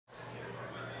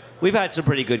We've had some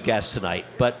pretty good guests tonight,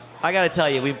 but I got to tell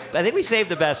you, I think we saved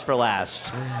the best for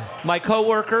last. My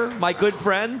coworker, my good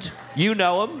friend, you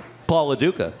know him, Paul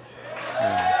Duca.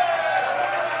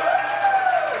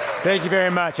 Thank you very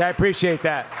much. I appreciate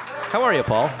that. How are you,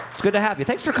 Paul? It's good to have you.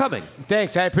 Thanks for coming.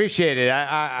 Thanks. I appreciate it.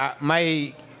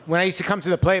 When I used to come to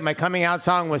the plate, my coming out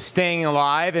song was Staying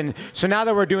Alive, and so now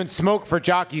that we're doing Smoke for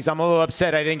jockeys, I'm a little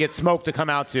upset I didn't get Smoke to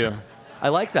come out to. I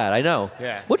like that. I know.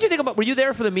 Yeah. What do you think about? Were you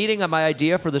there for the meeting on my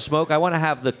idea for the Smoke? I want to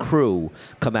have the crew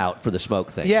come out for the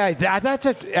Smoke thing. Yeah, that's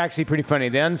actually pretty funny.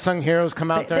 The unsung heroes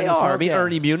come out during the Smoke. I mean,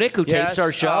 Ernie Munich, who tapes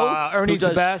our show. Ernie's who the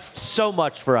does best. So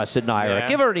much for us at Naira. Yeah.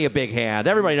 Give Ernie a big hand.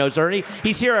 Everybody knows Ernie.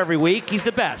 He's here every week. He's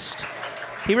the best.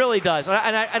 He really does. And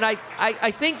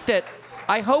I think that.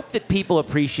 I hope that people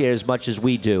appreciate as much as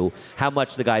we do how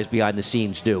much the guys behind the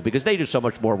scenes do, because they do so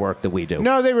much more work than we do.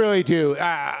 No, they really do.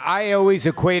 I always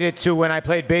equate it to when I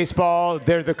played baseball.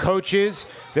 They're the coaches.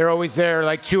 They're always there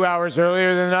like 2 hours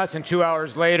earlier than us and 2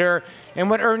 hours later. And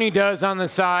what Ernie does on the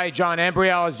side, John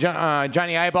Embrial, is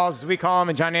Johnny Eyeballs, as we call him,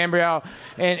 and John Embrial,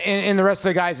 and the rest of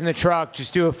the guys in the truck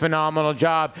just do a phenomenal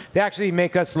job. They actually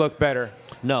make us look better.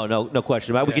 No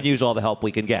question about it. We can use all the help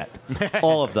we can get.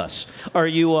 All of us. Are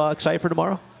you excited for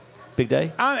tomorrow? Big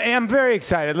day? I'm very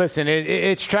excited. Listen,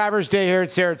 it's Travers Day here at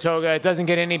Saratoga. It doesn't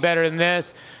get any better than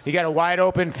this. You got a wide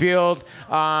open field,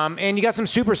 and you got some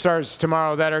superstars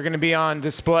tomorrow that are going to be on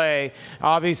display,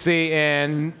 obviously,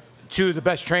 and two of the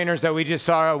best trainers that we just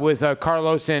saw with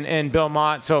Carlos and Bill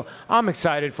Mott. So I'm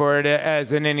excited for it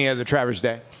as in any other Travers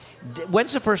Day.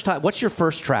 When's the first time? What's your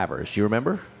first Travers? Do you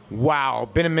remember? Wow,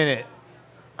 been a minute.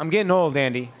 I'm getting old,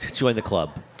 Andy. Join the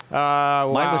club.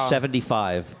 Wow. Mine was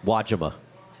 75, Wajima.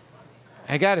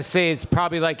 I got to say, it's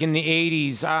probably like in the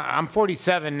 80s. I'm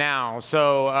 47 now,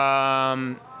 so...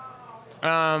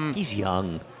 He's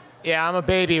young. Yeah, I'm a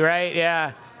baby, right?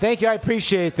 Yeah. Thank you. I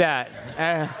appreciate that.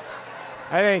 I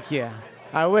thank you.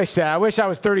 I wish that. I wish I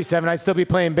was 37. I'd still be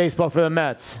playing baseball for the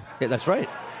Mets. Yeah, that's right.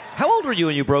 How old were you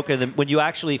when you broke in? When you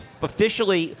actually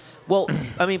officially... Well,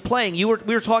 I mean, playing, we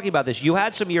were talking about this. You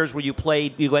had some years where you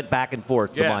played, you went back and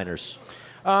forth, the minors.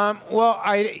 Well,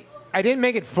 I didn't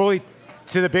make it fully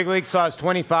to the big leagues till I was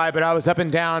 25, but I was up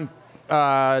and down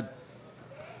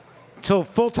till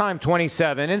full-time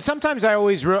 27. And sometimes I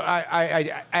always,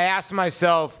 I asked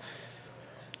myself,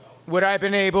 would I have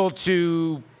been able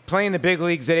to play in the big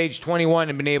leagues at age 21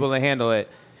 and been able to handle it?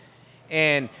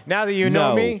 And now that you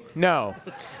know me, no.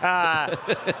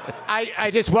 I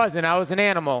just wasn't. I was an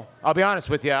animal. I'll be honest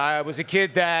with you. I was a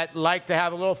kid that liked to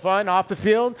have a little fun off the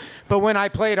field. But when I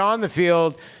played on the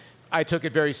field, I took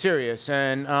it very serious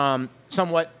and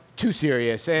somewhat too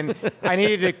serious. And I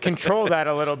needed to control that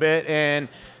a little bit and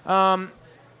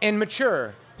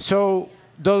mature. So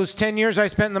those 10 years I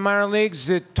spent in the minor leagues,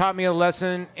 it taught me a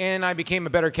lesson, and I became a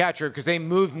better catcher because they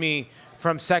moved me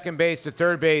from second base to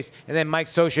third base, and then Mike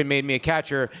Scioscia made me a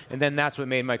catcher, and then that's what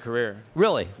made my career.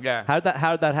 Really? Yeah. How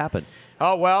did that happen?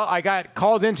 Oh, well, I got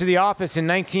called into the office in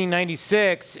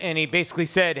 1996, and he basically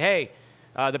said, hey,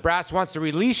 the brass wants to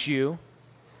release you,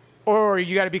 or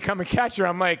you got to become a catcher.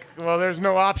 I'm like, well, there's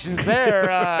no options there.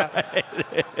 Go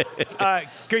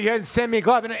ahead and send me a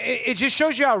glove. And it just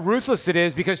shows you how ruthless it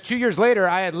is, because 2 years later,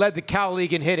 I had led the Cal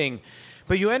League in hitting.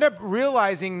 But you end up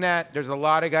realizing that there's a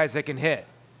lot of guys that can hit,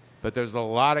 but there's a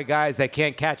lot of guys that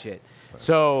can't catch it.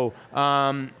 So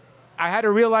I had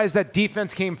to realize that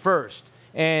defense came first.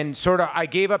 And sort of I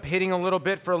gave up hitting a little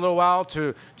bit for a little while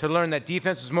to learn that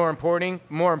defense was more important,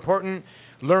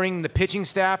 learning the pitching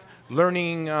staff,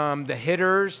 learning the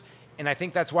hitters. And I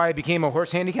think that's why I became a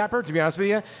horse handicapper, to be honest with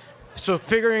you. So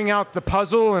figuring out the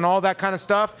puzzle and all that kind of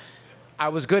stuff, I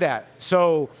was good at.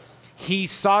 So he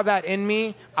saw that in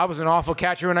me. I was an awful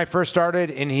catcher when I first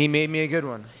started, and he made me a good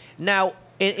one. Now,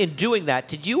 in doing that,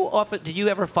 did you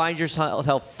ever find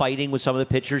yourself fighting with some of the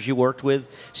pitchers you worked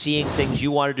with, seeing things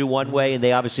you want to do one way and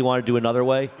they obviously want to do another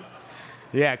way?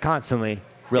 Yeah, constantly.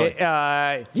 Really?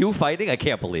 You fighting? I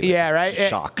can't believe it. Yeah, right?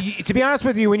 Shock. To be honest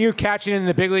with you, when you're catching in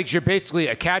the big leagues, you're basically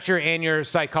a catcher and you're a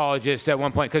psychologist at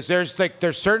one point, because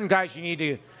there's certain guys you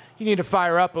need to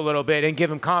fire up a little bit and give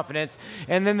them confidence.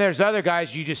 And then there's other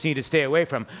guys you just need to stay away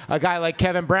from. A guy like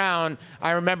Kevin Brown,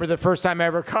 I remember the first time I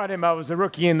ever caught him, I was a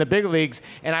rookie in the big leagues,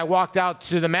 and I walked out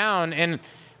to the mound, and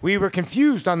we were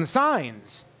confused on the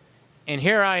signs. And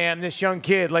here I am, this young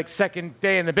kid, like second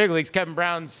day in the big leagues. Kevin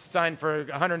Brown's signed for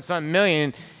 $100-some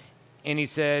million, and he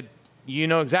said, you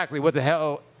know exactly what the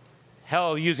hell,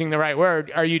 using the right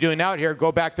word, are you doing out here?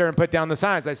 Go back there and put down the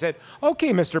signs. I said,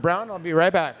 okay, Mr. Brown, I'll be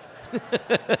right back.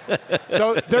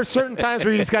 So there's certain times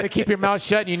where you just got to keep your mouth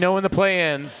shut and you know when the play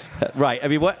ends. Right. I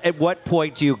mean, at what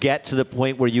point do you get to the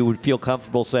point where you would feel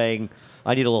comfortable saying,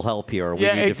 I need a little help here. We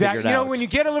yeah, need to exactly. figure it out. When you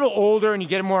get a little older and you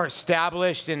get more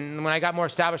established, and when I got more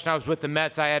established and I was with the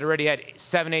Mets, I had already had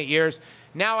 7, 8 years.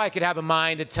 Now I could have a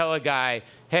mind to tell a guy,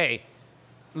 hey,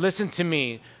 listen to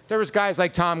me. There was guys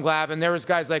like Tom Glavine. There was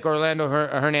guys like Orlando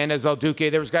Hernandez, El Duque.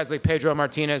 There was guys like Pedro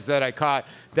Martinez that I caught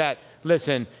that,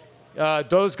 listen,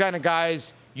 those kind of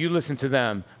guys, you listen to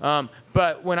them.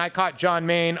 But when I caught John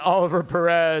Maine, Oliver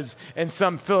Perez, and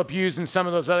some Philip Hughes and some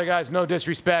of those other guys, no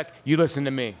disrespect, you listen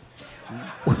to me.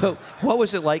 What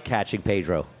was it like catching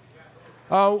Pedro?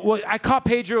 Well, I caught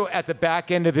Pedro at the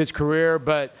back end of his career,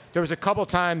 but there was a couple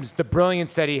times the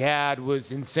brilliance that he had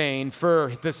was insane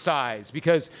for the size.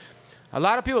 Because a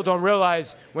lot of people don't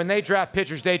realize when they draft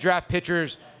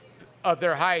pitchers of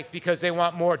their height because they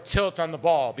want more tilt on the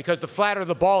ball. Because the flatter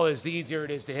the ball is, the easier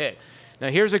it is to hit. Now,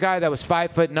 here's a guy that was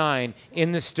 5'9"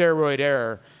 in the steroid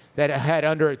era that had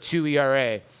under a 2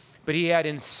 ERA. But he had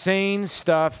insane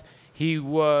stuff. He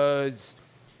was,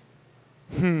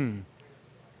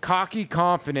 cocky,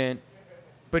 confident,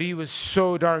 but he was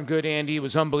so darn good, Andy. It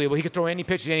was unbelievable. He could throw any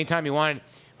pitch at any time he wanted,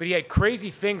 but he had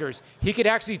crazy fingers. He could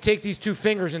actually take these 2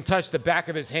 fingers and touch the back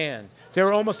of his hand. They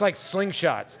were almost like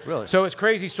slingshots. Really? So it's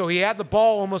crazy. So he had the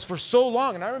ball almost for so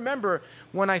long. And I remember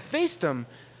when I faced him,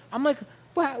 I'm like,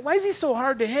 why is he so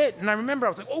hard to hit? And I remember I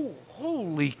was like, oh,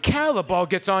 holy cow, the ball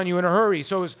gets on you in a hurry.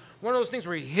 So it was one of those things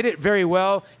where he hit it very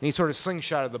well, and he sort of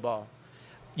slingshotted the ball.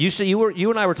 You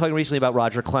and I were talking recently about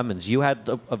Roger Clemens. You had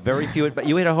a very few, but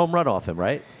you hit a home run off him,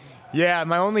 right? Yeah,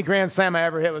 my only grand slam I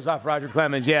ever hit was off Roger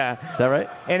Clemens. Yeah. Is that right?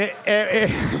 And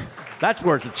That's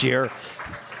worth a cheer.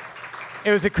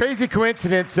 It was a crazy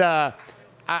coincidence.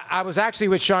 I was actually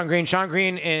with Sean Green. Sean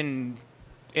Green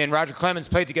and Roger Clemens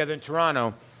played together in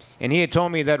Toronto, and he had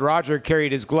told me that Roger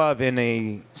carried his glove in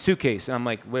a suitcase. And I'm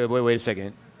like, wait a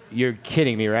second. You're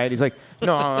kidding me, right? He's like,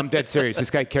 no, I'm dead serious. This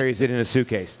guy carries it in a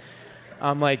suitcase.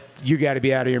 I'm like, you got to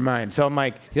be out of your mind. So I'm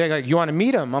like, he's like, you want to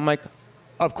meet him? I'm like,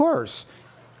 of course.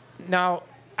 Now,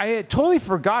 I had totally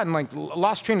forgotten, like,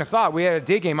 lost train of thought. We had a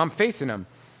day game. I'm facing him.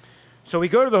 So we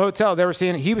go to the hotel. The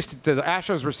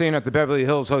Astros were staying at the Beverly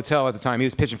Hills Hotel at the time. He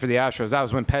was pitching for the Astros. That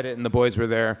was when Pettit and the boys were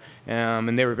there,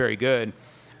 and they were very good.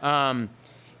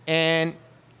 And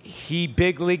he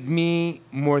big-leagued me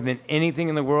more than anything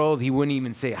in the world. He wouldn't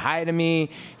even say hi to me.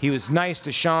 He was nice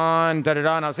to Sean,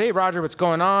 da-da-da. And I was, hey, Roger, what's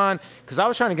going on? Because I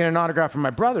was trying to get an autograph from my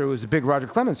brother, who was a big Roger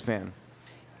Clemens fan.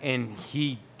 And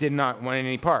he did not want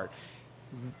any part.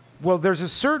 Well, there's a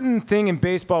certain thing in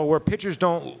baseball where pitchers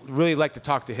don't really like to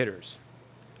talk to hitters,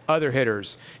 other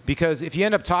hitters. Because if you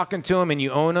end up talking to them and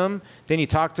you own them, then you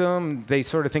talk to them, they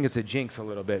sort of think it's a jinx a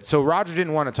little bit. So Roger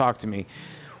didn't want to talk to me.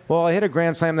 Well, I hit a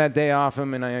grand slam that day off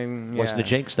him, and Wasn't the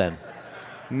jinx then?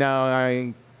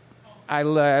 No,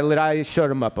 I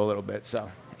showed him up a little bit,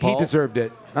 so Paul? He deserved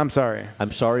it. I'm sorry.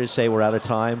 I'm sorry to say we're out of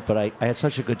time, but I had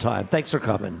such a good time. Thanks for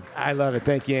coming. I love it.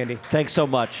 Thank you, Andy. Thanks so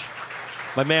much.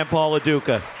 My man, Paul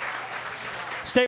Duca.